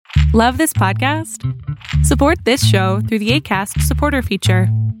Love this podcast? Support this show through the Acast supporter feature.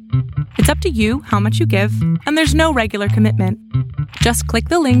 It's up to you how much you give, and there's no regular commitment. Just click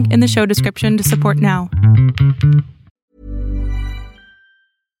the link in the show description to support now.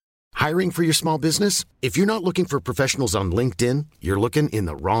 Hiring for your small business? If you're not looking for professionals on LinkedIn, you're looking in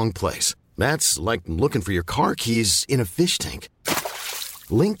the wrong place. That's like looking for your car keys in a fish tank.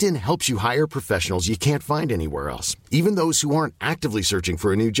 LinkedIn helps you hire professionals you can't find anywhere else, even those who aren't actively searching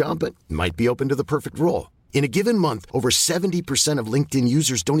for a new job but might be open to the perfect role. In a given month, over 70% of LinkedIn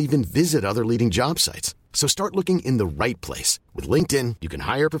users don't even visit other leading job sites. So start looking in the right place. With LinkedIn, you can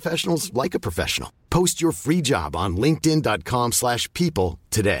hire professionals like a professional. Post your free job on linkedin.com/people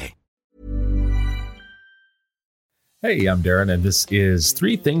today. Hey, I'm Darren, and this is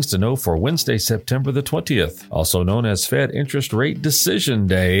 3 Things to Know for Wednesday, September the 20th, also known as Fed Interest Rate Decision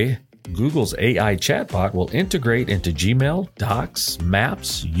Day. Google's AI chatbot will integrate into Gmail, Docs,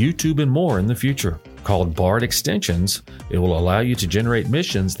 Maps, YouTube, and more in the future. Called Bard Extensions, it will allow you to generate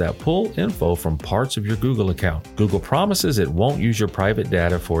missions that pull info from parts of your Google account. Google promises it won't use your private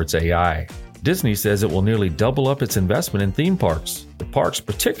data for its AI. Disney says it will nearly double up its investment in theme parks. The parks,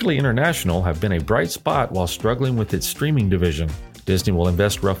 particularly international, have been a bright spot while struggling with its streaming division. Disney will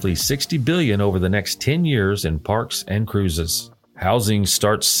invest roughly $60 billion over the next 10 years in parks and cruises. Housing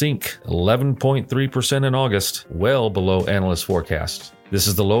starts sink 11.3% in August, well below analyst forecasts. This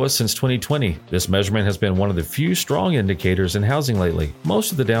is the lowest since 2020. This measurement has been one of the few strong indicators in housing lately.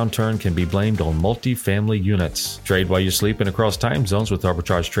 Most of the downturn can be blamed on multifamily units. Trade while you sleep and across time zones with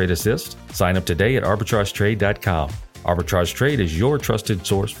Arbitrage Trade Assist. Sign up today at arbitragetrade.com. Arbitrage Trade is your trusted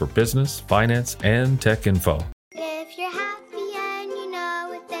source for business, finance, and tech info. If you're happy and you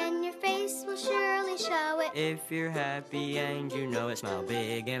know it, then your face will surely show it. If you're happy and you know it, smile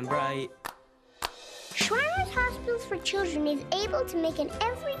big and bright. Shriners Hospitals for Children is able to make an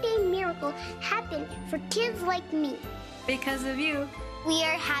everyday miracle happen for kids like me. Because of you. We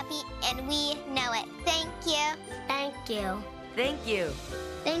are happy and we know it. Thank you. Thank you. Thank you.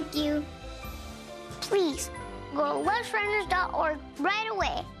 Thank you. Please, go to loveshriners.org right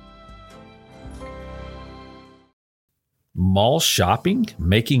away. Mall shopping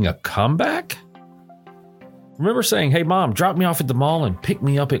making a comeback? Remember saying, "Hey mom, drop me off at the mall and pick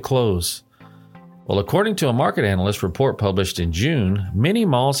me up at close." Well, according to a market analyst report published in June, many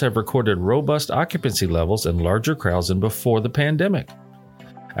malls have recorded robust occupancy levels and larger crowds than before the pandemic.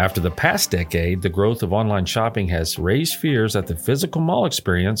 After the past decade, the growth of online shopping has raised fears that the physical mall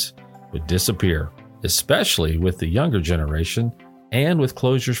experience would disappear, especially with the younger generation and with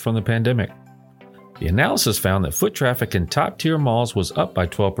closures from the pandemic. The analysis found that foot traffic in top-tier malls was up by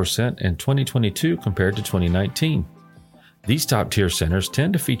 12% in 2022 compared to 2019. These top-tier centers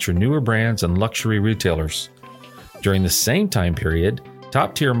tend to feature newer brands and luxury retailers. During the same time period,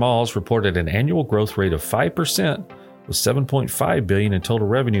 top-tier malls reported an annual growth rate of 5%, with $7.5 billion in total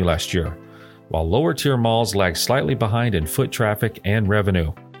revenue last year, while lower-tier malls lagged slightly behind in foot traffic and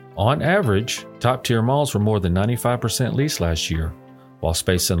revenue. On average, top-tier malls were more than 95% leased last year, while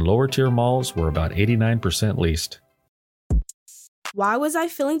space in lower-tier malls were about 89% leased. Why was I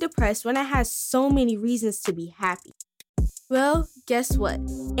feeling depressed when I had so many reasons to be happy? Well, guess what?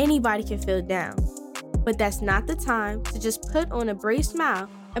 Anybody can feel down. But that's not the time to just put on a brave smile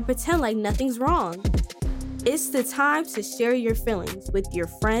and pretend like nothing's wrong. It's the time to share your feelings with your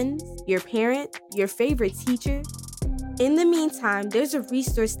friends, your parent, your favorite teacher. In the meantime, there's a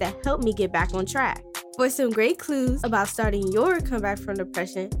resource that helped me get back on track. For some great clues about starting your comeback from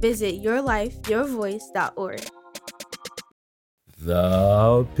depression, visit yourlifeyourvoice.org.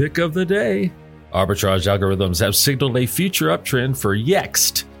 The pick of the day. Arbitrage algorithms have signaled a future uptrend for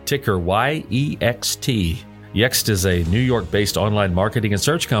Yext, ticker YEXT. Yext is a New York-based online marketing and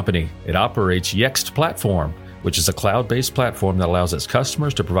search company. It operates Yext Platform, which is a cloud-based platform that allows its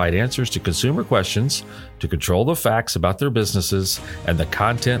customers to provide answers to consumer questions, to control the facts about their businesses, and the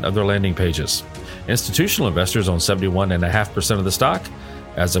content of their landing pages. Institutional investors own 71.5% of the stock.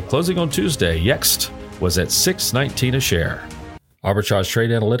 As of closing on Tuesday, Yext was at $6.19 a share. Arbitrage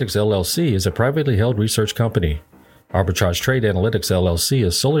Trade Analytics LLC is a privately held research company. Arbitrage Trade Analytics LLC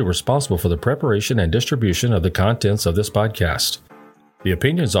is solely responsible for the preparation and distribution of the contents of this podcast. The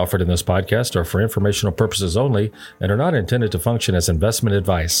opinions offered in this podcast are for informational purposes only and are not intended to function as investment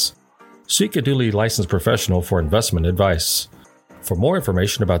advice. Seek a duly licensed professional for investment advice. For more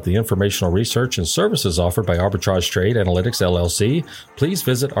information about the informational research and services offered by Arbitrage Trade Analytics LLC, please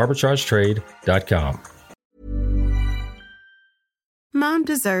visit arbitragetrade.com. Mom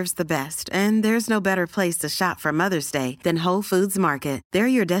deserves the best, and there's no better place to shop for Mother's Day than Whole Foods Market. They're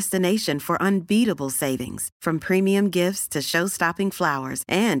your destination for unbeatable savings, from premium gifts to show-stopping flowers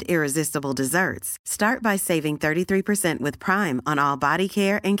and irresistible desserts. Start by saving 33% with Prime on all body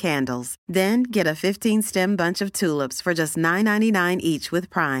care and candles. Then get a 15-stem bunch of tulips for just $9.99 each with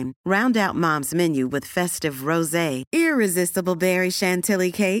Prime. Round out Mom's menu with festive rosé, irresistible berry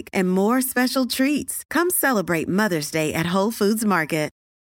chantilly cake, and more special treats. Come celebrate Mother's Day at Whole Foods Market.